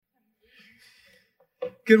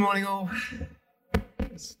Good morning, all.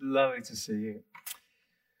 It's lovely to see you.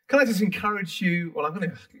 Can I just encourage you? Well, I'm going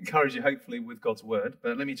to encourage you, hopefully, with God's word,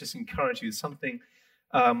 but let me just encourage you with something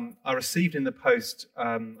I received in the post.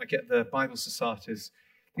 I get the Bible Society's,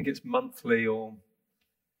 I think it's monthly or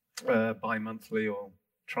bi-monthly or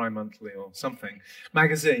tri-monthly or something,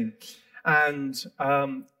 magazine. And,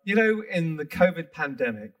 in the COVID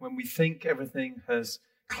pandemic, when we think everything has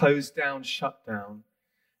closed down, shut down,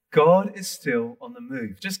 God is still on the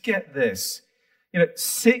move. Just get this.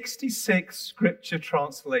 66 scripture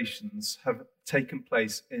translations have taken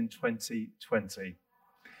place in 2020.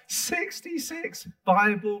 66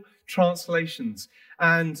 Bible translations.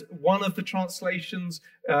 And one of the translations,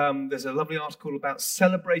 there's a lovely article about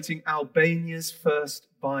celebrating Albania's first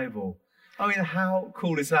Bible. I mean, how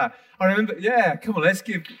cool is that? I remember, come on, let's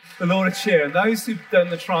give the Lord a cheer. And those who've done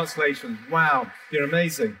the translations, wow, you're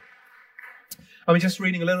amazing. I'm just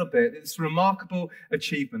reading a little bit. It's a remarkable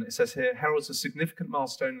achievement. It says here, heralds a significant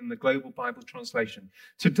milestone in the global Bible translation.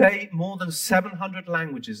 Today, more than 700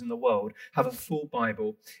 languages in the world have a full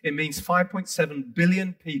Bible. It means 5.7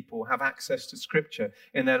 billion people have access to Scripture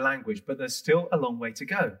in their language, but there's still a long way to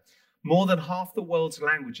go. More than half the world's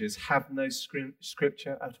languages have no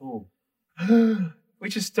Scripture at all. We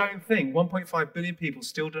just don't think 1.5 billion people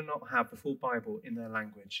still do not have the full Bible in their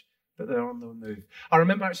language. But they're on the move. I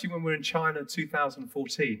remember actually when we were in China in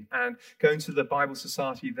 2014 and going to the Bible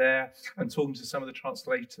Society there and talking to some of the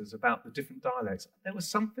translators about the different dialects. There was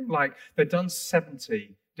something like they'd done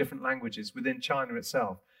 70 different languages within China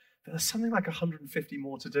itself. But there's something like 150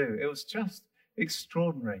 more to do. It was just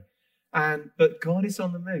extraordinary. But God is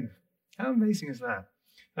on the move. How amazing is that?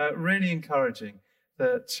 Really encouraging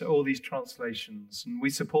that all these translations, and we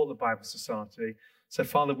support the Bible Society. So,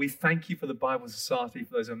 Father, we thank you for the Bible Society,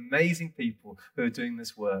 for those amazing people who are doing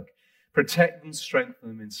this work. Protect them, strengthen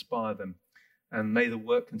them, inspire them, and may the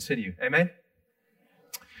work continue. Amen?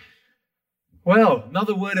 Well,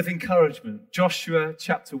 another word of encouragement, Joshua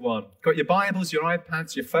chapter 1. Got your Bibles, your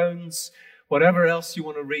iPads, your phones, whatever else you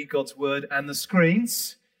want to read God's word, and the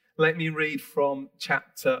screens. Let me read from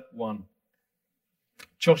chapter 1.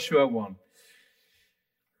 Joshua 1.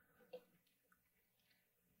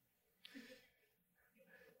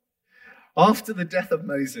 After the death of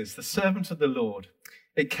Moses, the servant of the Lord,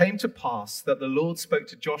 it came to pass that the Lord spoke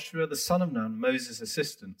to Joshua, the son of Nun, Moses'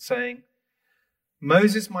 assistant, saying,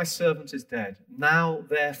 Moses, my servant, is dead. Now,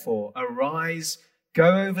 therefore, arise,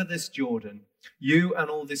 go over this Jordan, you and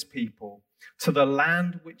all this people, to the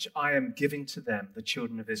land which I am giving to them, the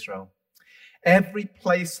children of Israel. Every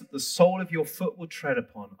place that the sole of your foot will tread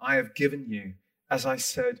upon, I have given you, as I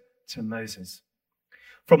said to Moses.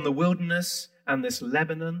 From the wilderness and this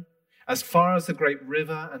Lebanon, as far as the great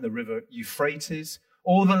river and the river Euphrates,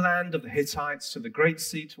 all the land of the Hittites to the great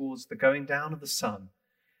sea towards the going down of the sun,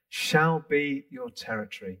 shall be your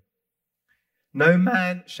territory. No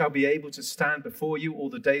man shall be able to stand before you all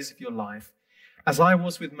the days of your life. As I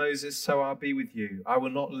was with Moses, so I'll be with you. I will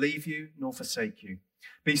not leave you nor forsake you.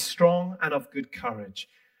 Be strong and of good courage.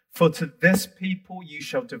 For to this people you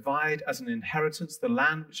shall divide as an inheritance the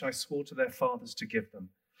land which I swore to their fathers to give them.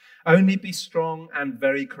 Only be strong and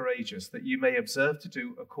very courageous, that you may observe to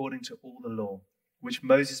do according to all the law, which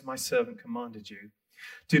Moses my servant commanded you.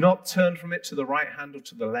 Do not turn from it to the right hand or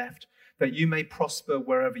to the left, that you may prosper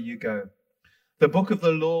wherever you go. The book of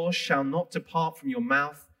the law shall not depart from your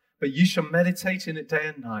mouth, but you shall meditate in it day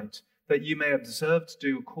and night, that you may observe to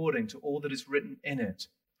do according to all that is written in it.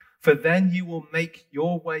 For then you will make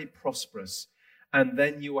your way prosperous, and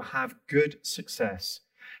then you will have good success.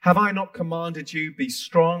 Have I not commanded you, be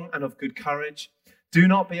strong and of good courage? Do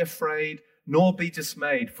not be afraid, nor be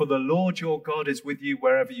dismayed, for the Lord your God is with you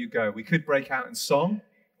wherever you go. We could break out in song.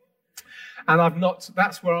 And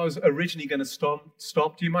that's where I was originally going to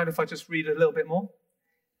stop. Do you mind if I just read a little bit more?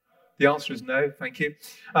 The answer is no, thank you.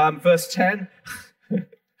 Verse 10,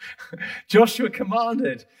 Joshua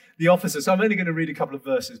commanded the officers. So I'm only going to read a couple of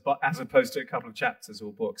verses, but as opposed to a couple of chapters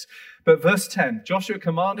or books. But verse 10, Joshua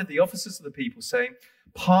commanded the officers of the people, saying,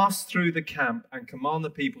 pass through the camp and command the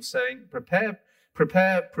people, saying, prepare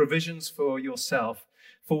provisions for yourself,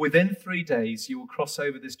 for within 3 days you will cross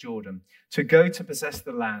over this Jordan to go to possess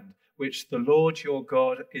the land which the Lord your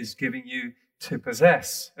God is giving you to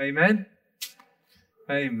possess. Amen?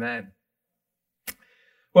 Amen.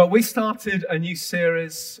 Well, we started a new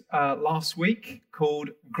series last week called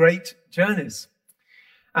Great Journeys.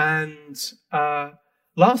 And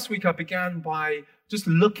last week I began by just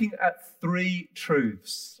looking at 3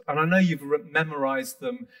 truths. And I know you've memorized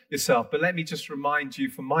them yourself, but let me just remind you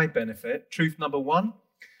for my benefit. Truth number 1,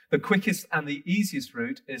 The quickest and the easiest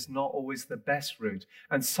route is not always the best route.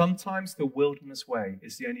 And sometimes the wilderness way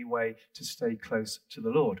is the only way to stay close to the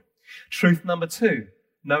Lord. Truth number 2,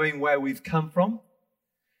 knowing where we've come from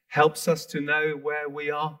helps us to know where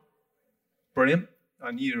we are. Brilliant.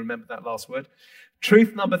 I knew you remembered that last word.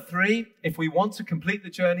 Truth number 3, if we want to complete the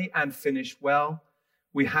journey and finish well,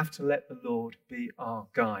 we have to let the Lord be our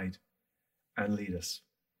guide and lead us.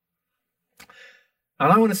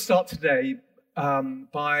 And I want to start today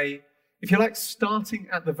by, if you like, starting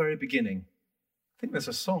at the very beginning. I think there's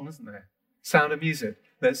a song, isn't there? Sound of Music.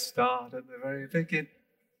 Let's start at the very beginning.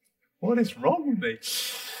 What is wrong with me?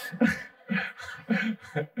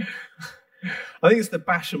 I think it's the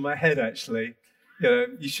bash on my head, actually.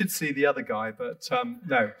 You should see the other guy, but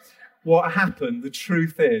no. What happened, the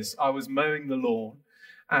truth is, I was mowing the lawn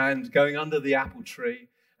and going under the apple tree,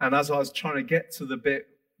 and as I was trying to get to the bit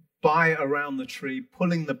by around the tree,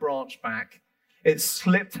 pulling the branch back, it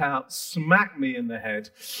slipped out, smacked me in the head,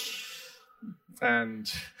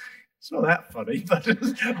 and it's not that funny, but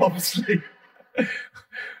obviously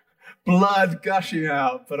blood gushing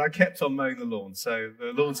out, but I kept on mowing the lawn, so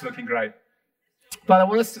the lawn's looking great. But I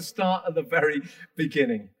want us to start at the very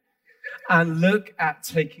beginning and look at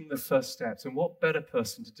taking the first steps. And what better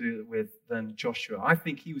person to do it with than Joshua? I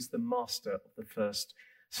think he was the master of the first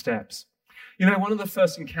steps. One of the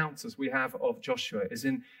first encounters we have of Joshua is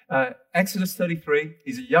in Exodus 33.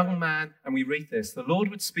 He's a young man, and we read this. The Lord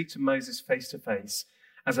would speak to Moses face to face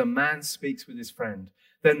as a man speaks with his friend.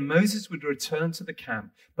 Then Moses would return to the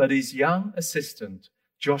camp, but his young assistant,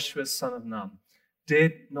 Joshua, son of Nun,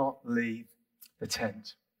 did not leave the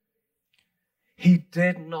tent. He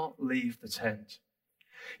did not leave the tent.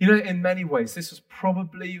 In many ways, this was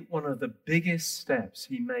probably one of the biggest steps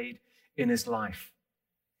he made in his life.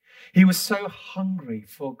 He was so hungry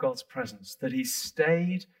for God's presence that he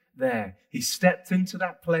stayed there. He stepped into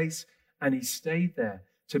that place and he stayed there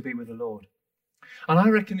to be with the Lord. And I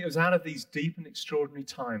reckon it was out of these deep and extraordinary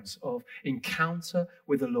times of encounter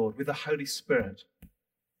with the Lord, with the Holy Spirit,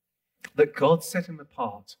 that God set him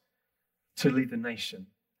apart to lead the nation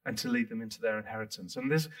and to lead them into their inheritance. And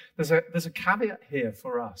there's a caveat here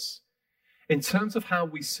for us. In terms of how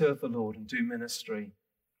we serve the Lord and do ministry,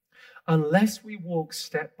 unless we walk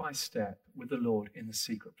step by step with the Lord in the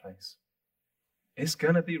secret place, it's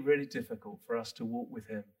going to be really difficult for us to walk with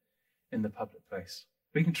him in the public place.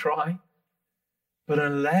 We can try, but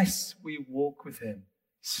unless we walk with him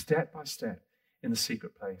step by step in the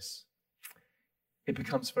secret place, it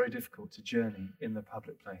becomes very difficult to journey in the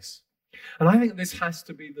public place. And I think this has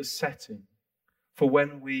to be the setting for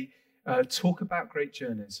when we talk about great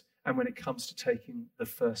journeys and when it comes to taking the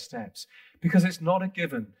first steps. Because it's not a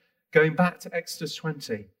given. Going back to Exodus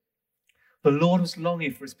 20, the Lord was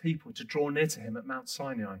longing for his people to draw near to him at Mount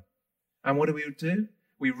Sinai. And what do?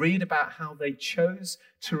 We read about how they chose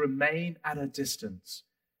to remain at a distance.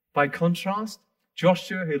 By contrast,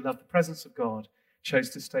 Joshua, who loved the presence of God, chose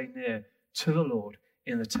to stay near to the Lord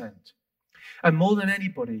in the tent. And more than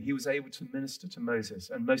anybody, he was able to minister to Moses.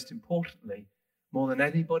 And most importantly, more than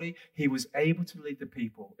anybody, he was able to lead the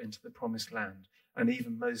people into the promised land. And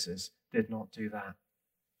even Moses did not do that.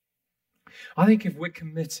 I think if we're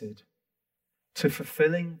committed to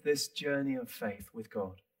fulfilling this journey of faith with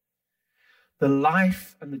God, the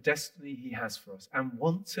life and the destiny he has for us, and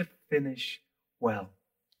want to finish well,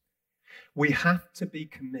 we have to be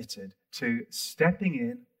committed to stepping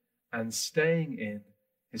in and staying in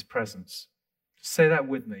his presence. Say that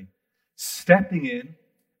with me. Stepping in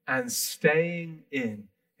and staying in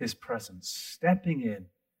his presence. Stepping in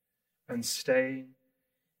and staying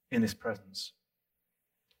in his presence.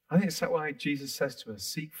 I think it's that why Jesus says to us,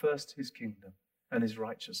 seek first his kingdom and his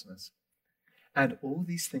righteousness, and all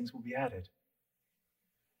these things will be added.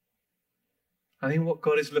 I think what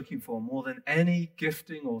God is looking for more than any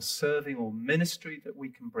gifting or serving or ministry that we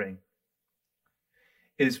can bring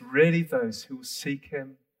is really those who will seek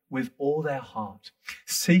him with all their heart,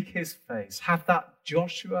 seek his face, have that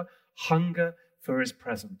Joshua hunger for his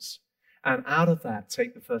presence, and out of that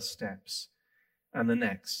take the first steps, and the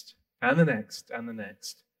next, and the next, and the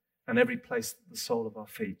next, and every place that the sole of our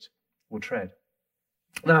feet will tread.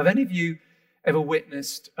 Now, have any of you ever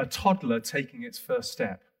witnessed a toddler taking its first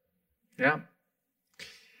step? Yeah?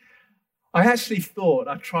 I actually thought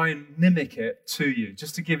I'd try and mimic it to you,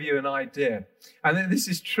 just to give you an idea. And this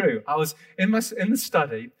is true. I was in the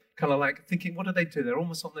study, kind of like thinking, what do they do? They're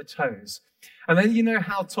almost on their toes. And then you know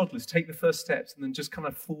how toddlers take the first steps and then just kind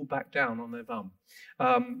of fall back down on their bum.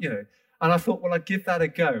 And I thought, well, I'd give that a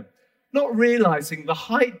go. Not realizing the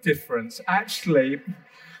height difference, actually.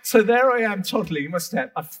 So there I am toddling my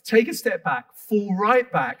step. I take a step back, fall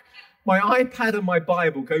right back, my iPad and my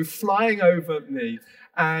Bible go flying over me.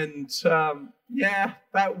 And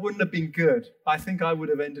that wouldn't have been good. I think I would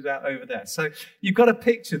have ended up over there. So you've got to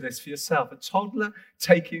picture this for yourself, a toddler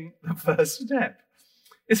taking the first step.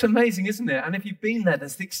 It's amazing, isn't it? And if you've been there,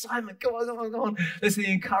 there's the excitement, go on, go on, go on. There's the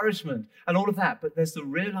encouragement and all of that. But there's the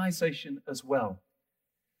realization as well.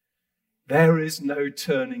 There is no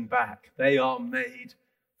turning back. They are made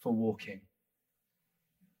for walking.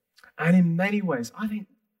 And in many ways, I think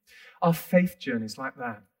our faith journey is like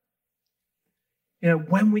that. You know,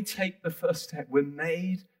 when we take the first step, we're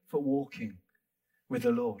made for walking with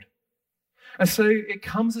the Lord. And so it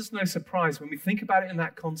comes as no surprise when we think about it in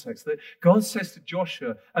that context that God says to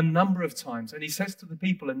Joshua a number of times, and he says to the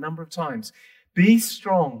people a number of times, be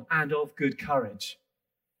strong and of good courage.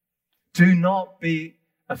 Do not be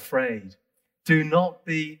afraid. Do not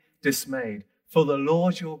be dismayed, for the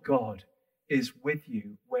Lord your God is with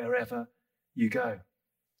you wherever you go.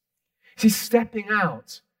 See, stepping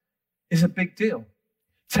out is a big deal.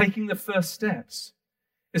 Taking the first steps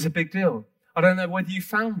is a big deal. I don't know whether you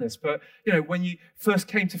found this, but, when you first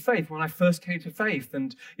came to faith, when I first came to faith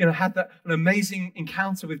and, had an amazing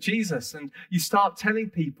encounter with Jesus, and you start telling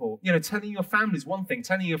people, telling your families one thing,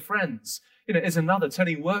 telling your friends, is another,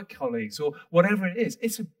 telling work colleagues or whatever it is.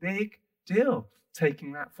 It's a big deal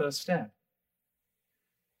taking that first step.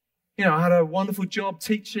 I had a wonderful job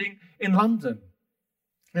teaching in London,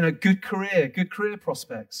 good career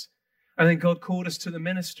prospects. And then God called us to the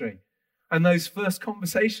ministry. And those first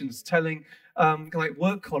conversations telling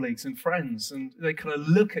work colleagues and friends, and they kind of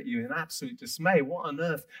look at you in absolute dismay. What on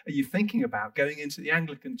earth are you thinking about going into the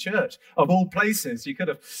Anglican Church? Of all places, you could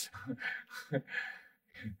have...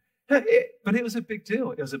 But it was a big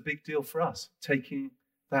deal. It was a big deal for us, taking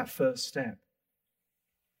that first step.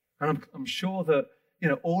 And I'm sure that,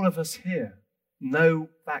 all of us here know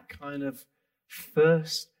that kind of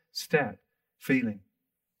first step feeling.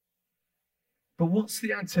 But what's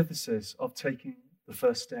the antithesis of taking the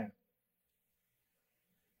first step?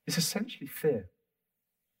 It's essentially fear.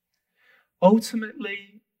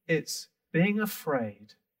 Ultimately, it's being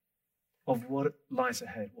afraid of what lies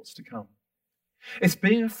ahead, what's to come. It's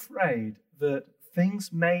being afraid that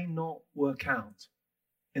things may not work out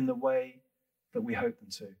in the way that we hope them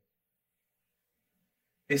to.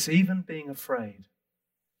 It's even being afraid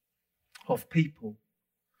of people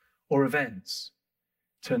or events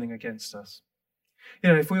turning against us.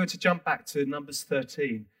 If we were to jump back to Numbers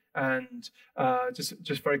 13 and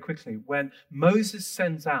just very quickly, when Moses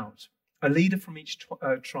sends out a leader from each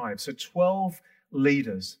tribe, so 12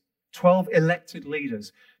 leaders, 12 elected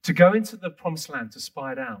leaders, to go into the promised land to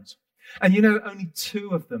spy it out. And only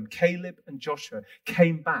 2 of them, Caleb and Joshua,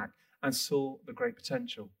 came back and saw the great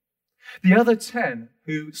potential. The other 10,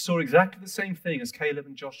 who saw exactly the same thing as Caleb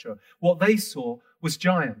and Joshua, what they saw was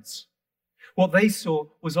giants. What they saw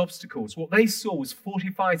was obstacles. What they saw was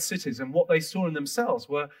fortified cities, and what they saw in themselves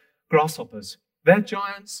were grasshoppers. They're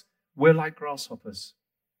giants, we're like grasshoppers.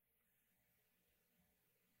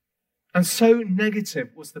 And so negative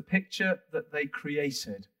was the picture that they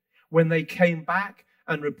created when they came back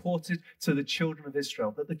and reported to the children of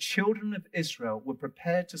Israel that the children of Israel were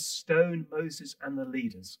prepared to stone Moses and the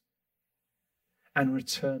leaders and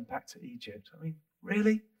return back to Egypt. I mean,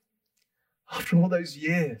 really? After all those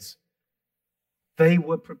years, they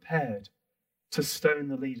were prepared to stone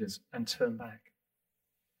the leaders and turn back.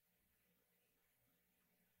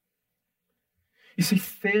 You see,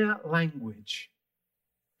 fear language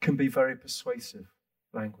can be very persuasive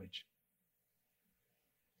language.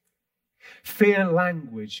 Fear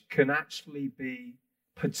language can actually be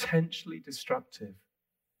potentially destructive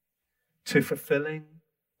to fulfilling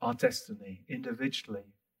our destiny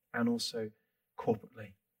individually and also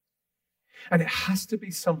corporately. And it has to be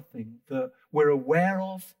something that we're aware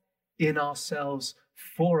of in ourselves,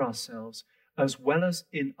 for ourselves, as well as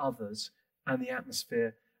in others and the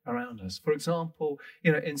atmosphere around us. For example,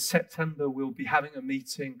 in September, we'll be having a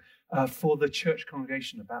meeting for the church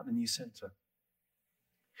congregation about the new centre.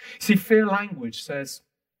 See, fear language says,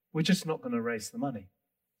 we're just not going to raise the money.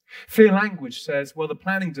 Fear language says, well, the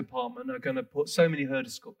planning department are going to put so many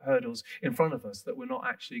hurdles in front of us that we're not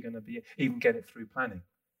actually going to even get it through planning.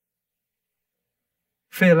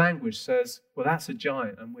 Fear language says, well, that's a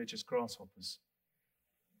giant and we're just grasshoppers.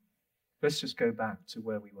 Let's just go back to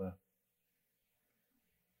where we were.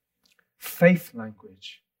 Faith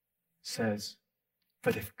language says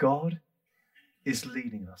that if God is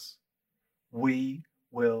leading us, we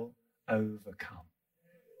will overcome.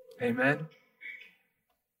 Amen?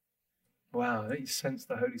 Wow, don't you sense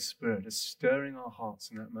the Holy Spirit is stirring our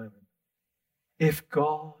hearts in that moment? If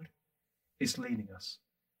God is leading us,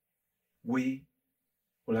 we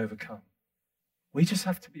will will overcome. We just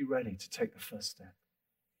have to be ready to take the first step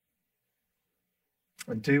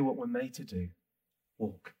and do what we're made to do,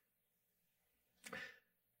 walk.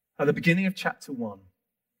 At the beginning of chapter 1,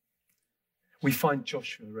 we find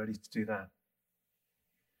Joshua ready to do that.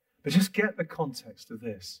 But just get the context of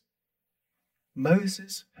this.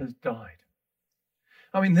 Moses has died.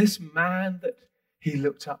 I mean, this man that he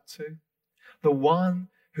looked up to, the one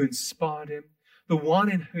who inspired him, the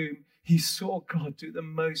one in whom he saw God do the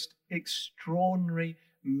most extraordinary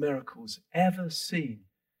miracles ever seen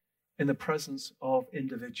in the presence of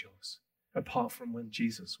individuals, apart from when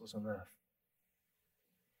Jesus was on earth.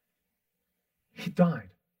 He died.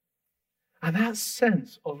 And that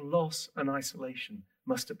sense of loss and isolation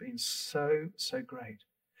must have been so, so great.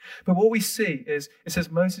 But what we see is, it says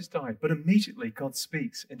Moses died, but immediately God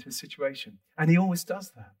speaks into a situation. And he always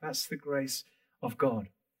does that. That's the grace of God.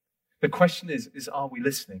 The question is are we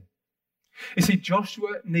listening? You see,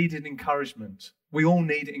 Joshua needed encouragement. We all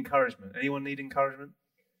need encouragement. Anyone need encouragement?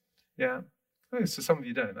 Yeah? Oh, so some of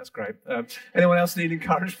you don't. That's great. Anyone else need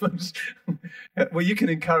encouragement? Well, you can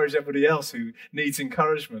encourage everybody else who needs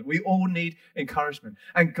encouragement. We all need encouragement.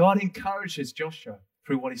 And God encourages Joshua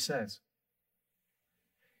through what he says.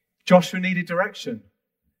 Joshua needed direction.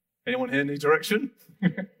 Anyone here need direction?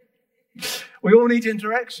 We all need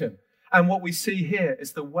direction. And what we see here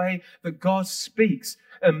is the way that God speaks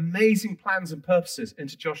amazing plans and purposes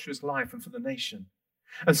into Joshua's life and for the nation.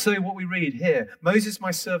 And so what we read here, Moses,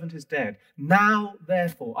 my servant, is dead. Now,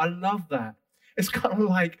 therefore, I love that. It's kind of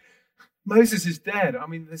like Moses is dead. I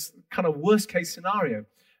mean, this kind of worst case scenario.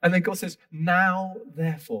 And then God says, now,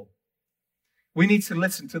 therefore. We need to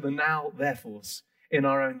listen to the now, therefores in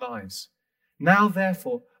our own lives. Now,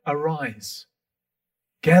 therefore, arise.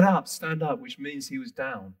 Get up, stand up, which means he was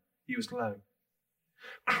down. He was low.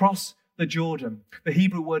 Cross the Jordan. The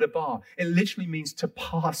Hebrew word abar, it literally means to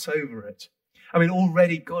pass over it. I mean,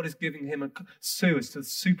 already God is giving him a clue as to the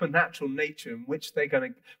supernatural nature in which they're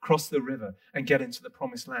going to cross the river and get into the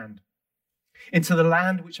promised land. Into the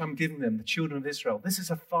land which I'm giving them, the children of Israel. This is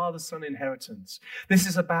a father-son inheritance. This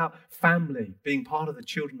is about family being part of the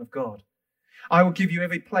children of God. I will give you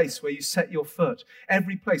every place where you set your foot.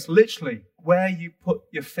 Every place, literally, where you put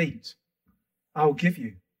your feet. I will give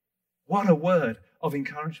you. What a word of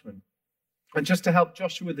encouragement. And just to help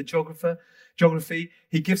Joshua with the geography,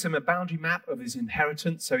 he gives him a boundary map of his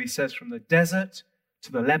inheritance. So he says from the desert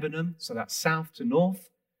to the Lebanon, so that's south to north,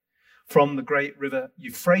 from the great river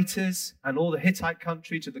Euphrates and all the Hittite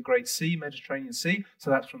country to the great sea, Mediterranean Sea. So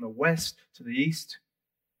that's from the west to the east.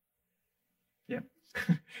 Yeah.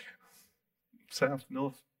 South,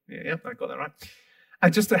 north. Yeah, I got that right.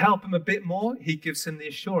 And just to help him a bit more, he gives him the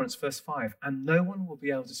assurance, verse 5, and no one will be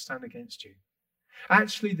able to stand against you.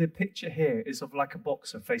 Actually, the picture here is of like a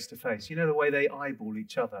boxer face to face. You know the way they eyeball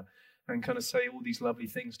each other and kind of say all these lovely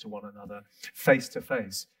things to one another face to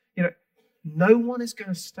face. You know, no one is going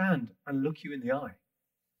to stand and look you in the eye.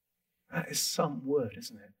 That is some word,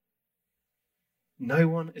 isn't it? No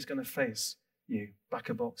one is going to face you like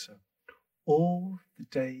a boxer all the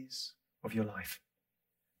days of your life.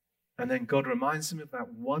 And then God reminds him of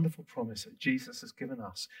that wonderful promise that Jesus has given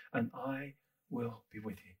us, and I will be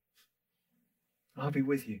with you. I'll be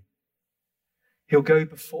with you. He'll go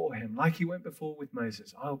before him like he went before with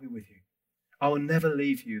Moses. I'll be with you. I will never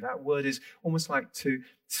leave you. That word is almost like to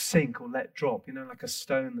sink or let drop, you know, like a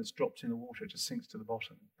stone that's dropped in the water, it just sinks to the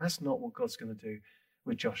bottom. That's not what God's going to do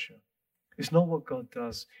with Joshua. It's not what God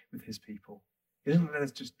does with his people. He doesn't let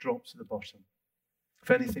us just drop to the bottom. If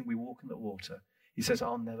anything, we walk in the water. He says,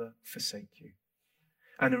 I'll never forsake you.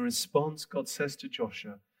 And in response, God says to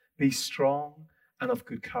Joshua, be strong and of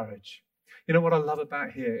good courage. You know what I love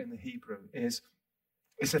about here in the Hebrew is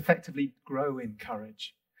it's effectively grow in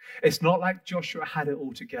courage. It's not like Joshua had it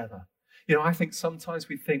all together. You know, I think sometimes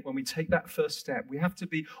we think when we take that first step, we have to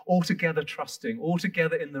be altogether trusting,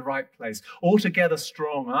 altogether in the right place, altogether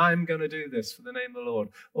strong. I'm going to do this for the name of the Lord.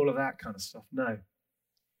 All of that kind of stuff. No.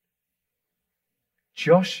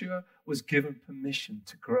 Joshua was given permission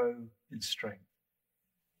to grow in strength.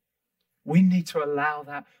 We need to allow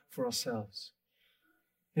that for ourselves.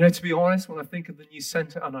 You know, to be honest, when I think of the new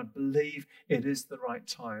center, and I believe it is the right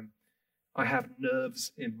time, I have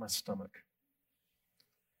nerves in my stomach.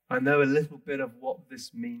 I know a little bit of what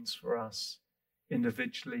this means for us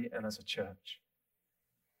individually and as a church.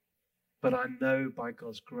 But I know by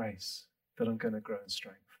God's grace that I'm going to grow in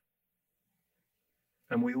strength.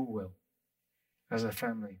 And we all will, as a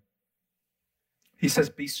family. He says,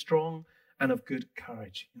 be strong and of good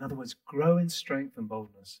courage. In other words, grow in strength and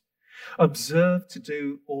boldness. Observe to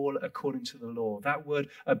do all according to the law. That word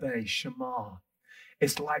obey, shema.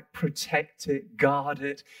 It's like protect it, guard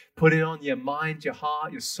it, put it on your mind, your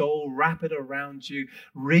heart, your soul, wrap it around you,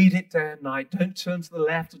 read it day and night. Don't turn to the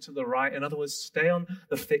left or to the right. In other words, stay on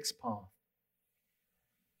the fixed path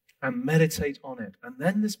and meditate on it. And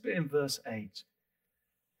then this bit in verse 8,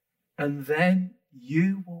 and then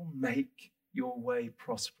you will make your way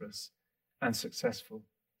prosperous and successful.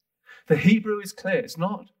 The Hebrew is clear. It's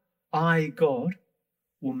not I, God,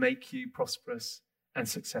 will make you prosperous and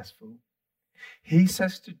successful. He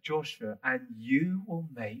says to Joshua, and you will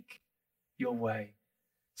make your way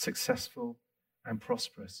successful and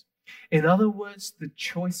prosperous. In other words, the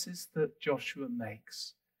choices that Joshua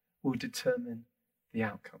makes will determine the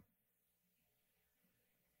outcome.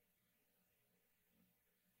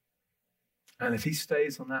 And if he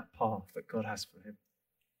stays on that path that God has for him,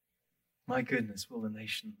 my goodness, will the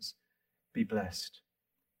nations be blessed.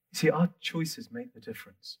 You see, our choices make the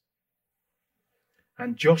difference.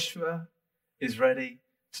 And Joshua is ready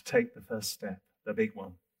to take the first step, the big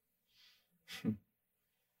one.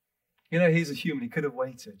 You know, he's a human. He could have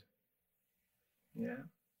waited. Yeah,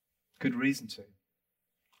 good reason to.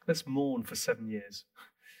 Let's mourn for 7 years.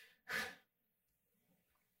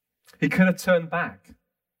 He could have turned back.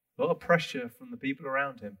 A lot of pressure from the people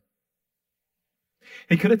around him.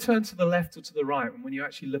 He could have turned to the left or to the right. And when you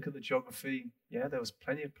actually look at the geography, yeah, there was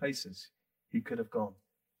plenty of places he could have gone.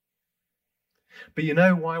 But you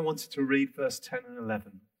know why I wanted to read verse 10 and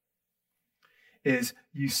 11? Is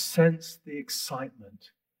you sense the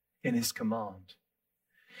excitement in his command.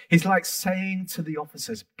 He's like saying to the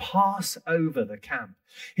officers, pass over the camp.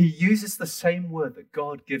 He uses the same word that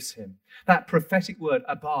God gives him. That prophetic word,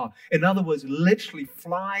 abar. In other words, literally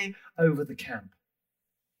fly over the camp.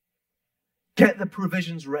 Get the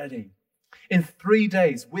provisions ready. In 3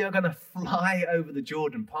 days, we are going to fly over the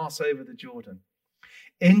Jordan, pass over the Jordan,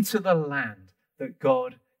 into the land that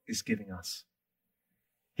God is giving us.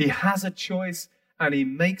 He has a choice, and he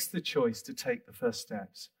makes the choice to take the first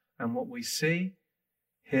steps. And what we see,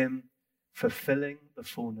 him fulfilling the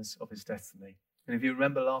fullness of his destiny. And if you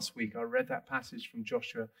remember last week, I read that passage from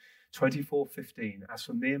Joshua 24:15. As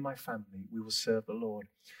for me and my family, we will serve the Lord.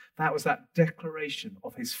 That was that declaration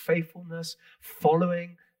of his faithfulness,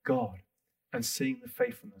 following God and seeing the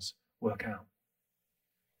faithfulness work out.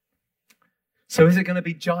 So is it going to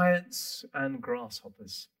be giants and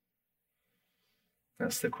grasshoppers?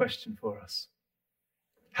 That's the question for us.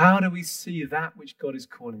 How do we see that which God is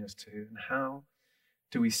calling us to, and how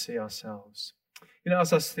do we see ourselves? You know,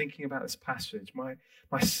 as I was thinking about this passage, my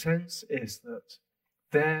sense is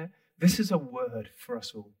that this is a word for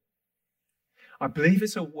us all. I believe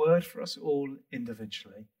it's a word for us all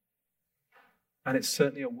individually. And it's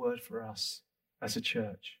certainly a word for us as a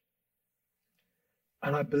church.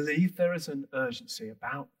 And I believe there is an urgency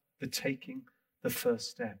about the taking the first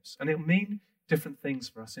steps. And it'll mean different things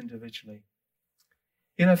for us individually.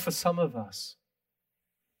 You know, for some of us,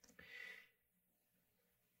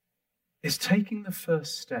 it's taking the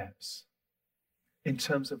first steps in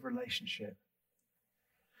terms of relationship.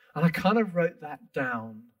 And I kind of wrote that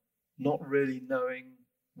down, not really knowing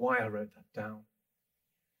why I wrote that down.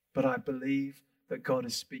 But I believe that God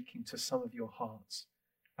is speaking to some of your hearts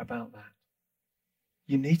about that.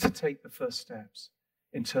 You need to take the first steps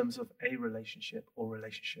in terms of a relationship or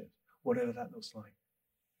relationships, whatever that looks like.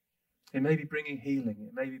 It may be bringing healing.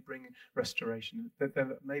 It may be bringing restoration.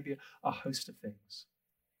 There may be a host of things.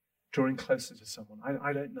 Drawing closer to someone.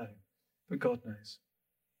 I don't know, but God knows.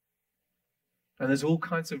 And there's all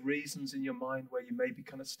kinds of reasons in your mind where you may be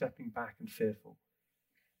kind of stepping back and fearful.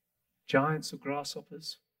 Giants or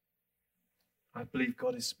grasshoppers? I believe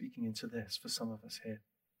God is speaking into this for some of us here.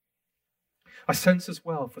 I sense as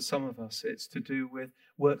well for some of us it's to do with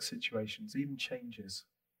work situations, even changes.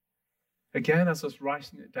 Again, as I was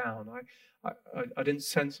writing it down, I didn't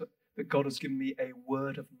sense that God has given me a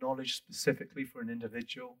word of knowledge specifically for an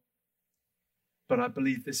individual. But I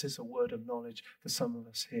believe this is a word of knowledge for some of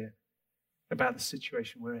us here about the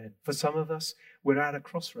situation we're in. For some of us, we're at a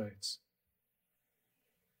crossroads.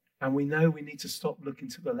 And we know we need to stop looking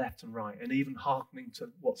to the left and right and even hearkening to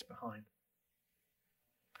what's behind.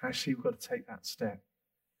 Actually, we've got to take that step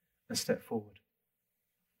and step forward.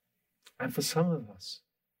 And for some of us,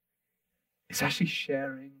 it's actually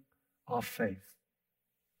sharing our faith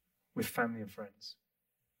with family and friends.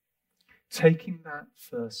 Taking that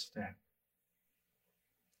first step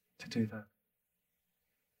to do that.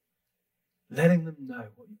 Letting them know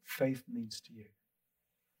what faith means to you.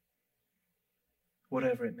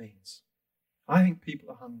 Whatever it means. I think people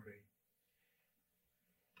are hungry.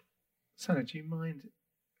 Sana, do you mind?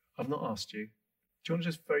 I've not asked you. Do you want to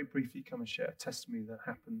just very briefly come and share a testimony that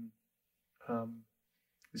happened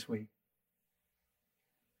this week?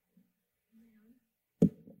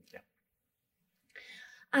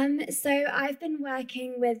 So I've been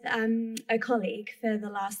working with a colleague for the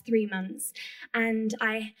last 3 months, and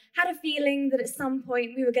I had a feeling that at some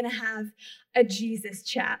point we were going to have a Jesus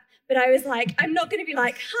chat. But I was like, I'm not going to be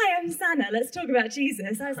like, hi, I'm Sana, let's talk about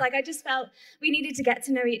Jesus. I was like, I just felt we needed to get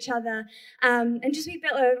to know each other, and just we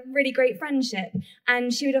built a really great friendship.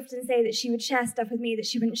 And she would often say that she would share stuff with me that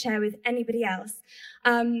she wouldn't share with anybody else.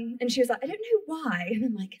 And she was like, I don't know why. And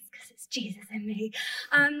I'm like, it's because it's Jesus in me.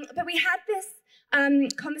 But we had this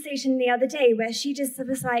conversation the other day where she just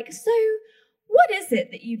was like, so what is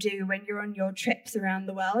it that you do when you're on your trips around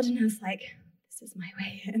the world? And I was like, this is my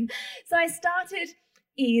way in. So I started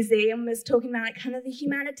easy and was talking about like kind of the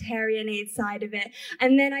humanitarian aid side of it,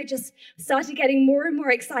 and then I just started getting more and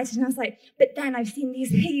more excited, and I was like, but then I've seen these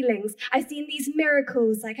healings, I've seen these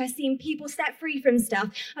miracles, like I've seen people set free from stuff.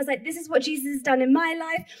 I was like, this is what Jesus has done in my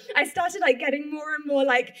life. I started like getting more and more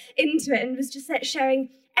like into it and was just sharing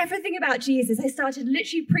everything about Jesus. I started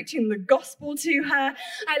literally preaching the gospel to her.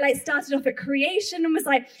 I like started off at creation and was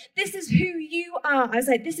like, this is who you are. I was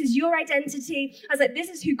like, this is your identity. I was like, this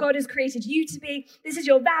is who God has created you to be. This is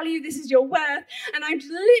your value. This is your worth. And I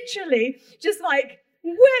literally just like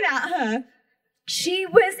went at her. She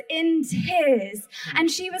was in tears. And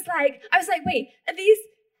she was like, I was like, wait, are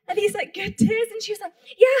these like good tears? And she was like,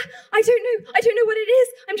 yeah, I don't know what it is.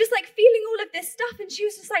 I'm just like feeling all of this stuff. And she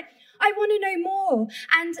was just like, I want to know more.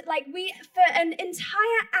 And like we, for an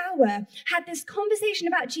entire hour, had this conversation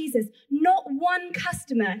about Jesus. Not one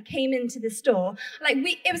customer came into the store. Like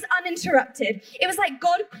it was uninterrupted. It was like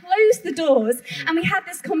God closed the doors and we had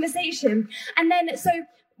this conversation. And then, so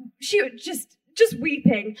she just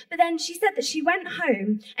weeping. But then she said that she went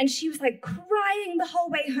home and she was like crying the whole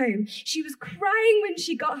way home. She was crying when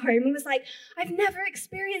she got home and was like, I've never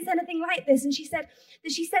experienced anything like this. And she said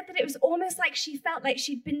that it was almost like she felt like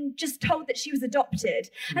she'd been just told that she was adopted.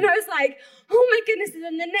 And I was like, oh my goodness. And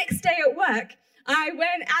then the next day at work, I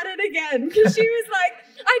went at it again because she was like,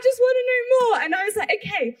 I just want to know more. And I was like,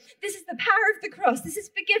 okay, this is the power of the cross. This is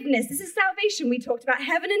forgiveness. This is salvation. We talked about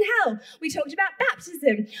heaven and hell. We talked about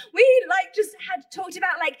baptism. We like just had talked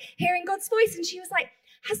about like hearing God's voice. And she was like,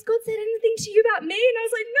 has God said anything to you about me? And I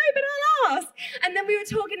was like, no, but I'll ask. And then we were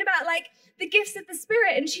talking about like the gifts of the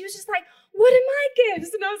Spirit. And she was just like, what are my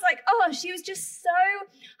gifts? And I was like, oh, she was just so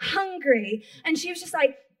hungry. And she was just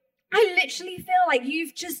like, I literally feel like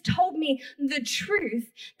you've just told me the truth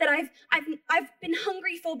that I've been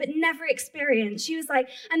hungry for but never experienced. She was like,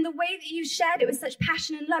 and the way that you shared it with such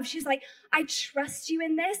passion and love, she was like, I trust you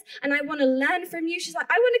in this and I want to learn from you. She's like,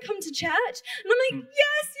 I want to come to church. And I'm like,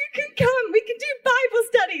 yes, you can come. We can do Bible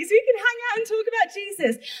studies. We can hang out and talk about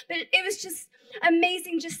Jesus. But it was just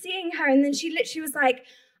amazing just seeing her. And then she literally was like,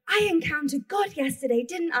 I encountered God yesterday,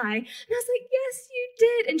 didn't I? And I was like, yes, you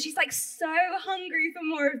did. And she's like so hungry for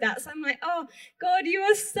more of that. So I'm like, oh, God, you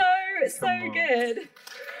are so good.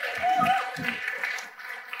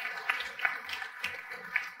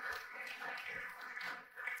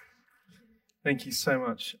 Thank you so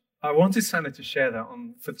much. I wanted Sana to share that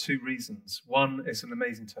for two reasons. One is an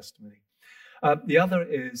amazing testimony. The other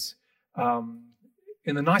is,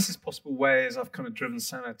 in the nicest possible way, as I've kind of driven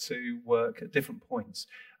Sana to work at different points,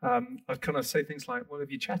 I'd kind of say things like, well, have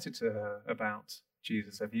you chatted to her about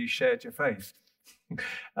Jesus? Have you shared your faith?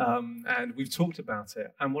 And we've talked about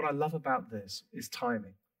it. And what I love about this is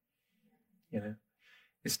timing.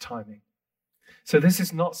 It's timing. So this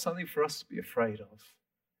is not something for us to be afraid of.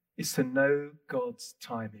 It's to know God's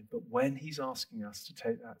timing. But when he's asking us to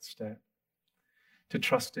take that step, to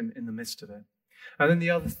trust him in the midst of it. And then the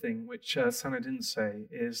other thing, which Sana didn't say,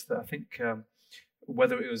 is that I think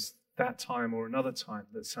whether it was that time or another time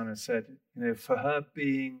that Sana said, for her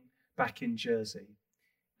being back in Jersey,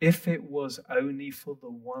 if it was only for the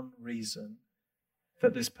one reason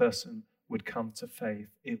that this person would come to faith,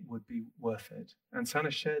 it would be worth it. And Sana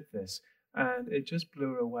shared this, and it just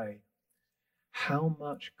blew her away. How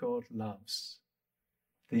much God loves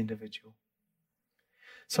the individual.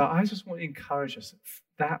 So I just want to encourage us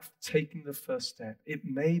that taking the first step, it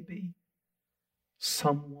may be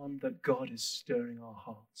someone that God is stirring our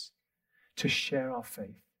hearts to share our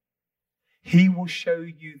faith. He will show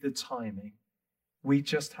you the timing. We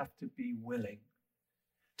just have to be willing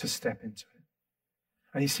to step into it.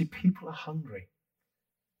 And you see, people are hungry.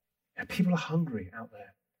 And people are hungry out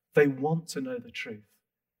there. They want to know the truth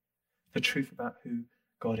about who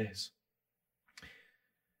God is.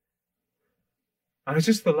 And it's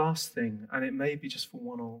just the last thing, and it may be just for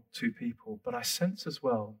one or two people, but I sense as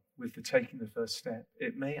well with the taking the first step,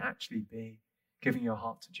 it may actually be giving your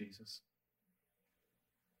heart to Jesus.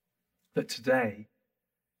 That today,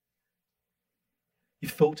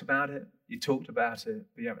 you've thought about it, you talked about it,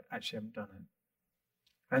 but you actually haven't done it.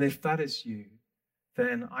 And if that is you,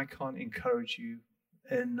 then I can't encourage you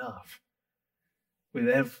enough with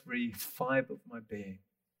every fiber of my being.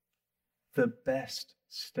 The best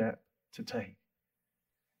step to take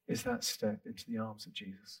is that step into the arms of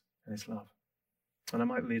Jesus and his love. And I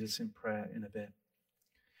might lead us in prayer in a bit.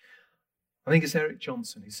 I think it's Eric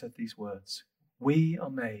Johnson who said these words: we are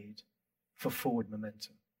made for forward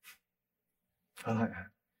momentum. I like that.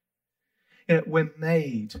 You know, we're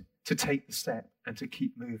made to take the step and to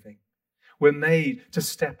keep moving. We're made to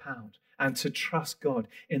step out and to trust God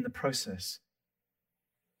in the process.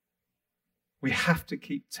 We have to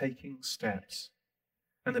keep taking steps.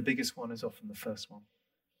 And the biggest one is often the first one.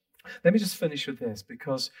 Let me just finish with this,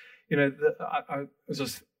 because, you know, I was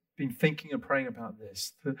just been thinking and praying about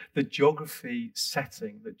this. The geography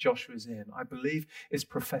setting that Joshua's in, I believe, is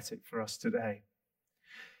prophetic for us today.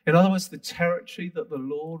 In other words, the territory that the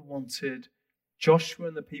Lord wanted Joshua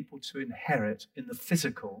and the people to inherit in the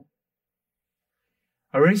physical,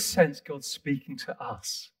 I really sense God speaking to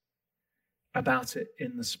us about it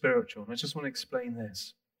in the spiritual. And I just want to explain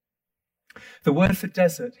this. The word for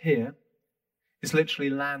desert here is literally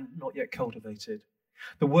land not yet cultivated.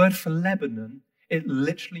 The word for Lebanon, it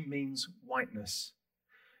literally means whiteness.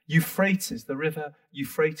 Euphrates, the river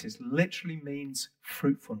Euphrates, literally means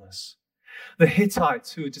fruitfulness. The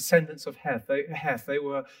Hittites, who are descendants of Heth, they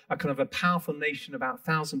were a kind of a powerful nation about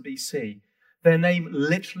 1000 BC. Their name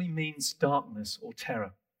literally means darkness or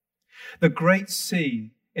terror. The Great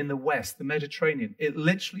Sea in the west, the Mediterranean, it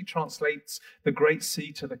literally translates the Great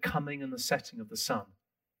Sea to the coming and the setting of the sun.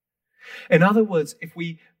 In other words, if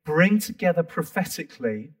we bring together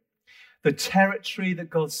prophetically the territory that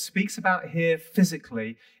God speaks about here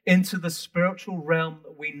physically into the spiritual realm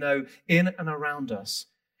that we know in and around us,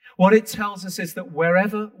 what it tells us is that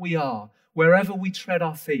wherever we are, wherever we tread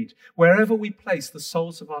our feet, wherever we place the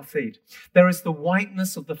soles of our feet, there is the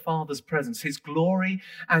whiteness of the Father's presence, his glory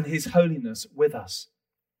and his holiness with us.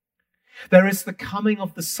 There is the coming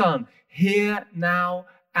of the Son, here, now,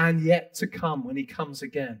 and yet to come when he comes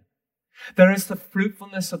again. There is the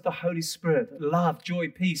fruitfulness of the Holy Spirit: love, joy,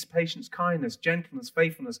 peace, patience, kindness, gentleness,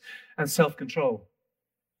 faithfulness, and self-control.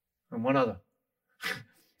 And one other.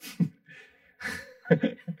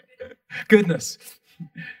 Goodness.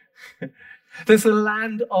 There's a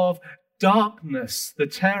land of darkness, the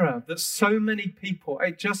terror that so many people,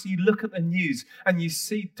 you look at the news and you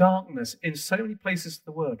see darkness in so many places of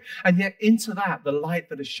the world, and yet into that, the light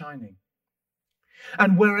that is shining.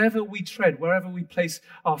 And wherever we tread, wherever we place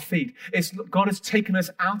our feet, God has taken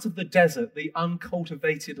us out of the desert, the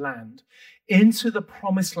uncultivated land, into the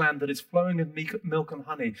promised land that is flowing with milk and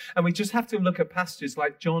honey. And we just have to look at passages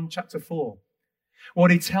like John chapter 4.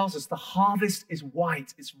 What he tells us, the harvest is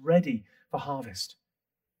white, it's ready for harvest.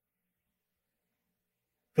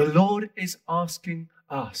 The Lord is asking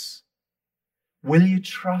us, will you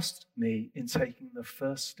trust me in taking the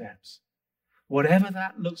first steps? Whatever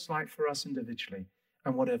that looks like for us individually,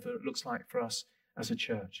 and whatever it looks like for us as a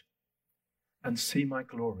church, and see my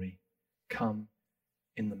glory come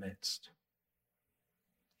in the midst.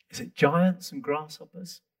 Is it giants and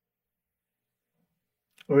grasshoppers?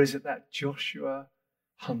 Or is it that Joshua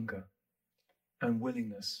hunger and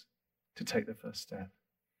willingness to take the first step?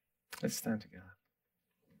 Let's stand together.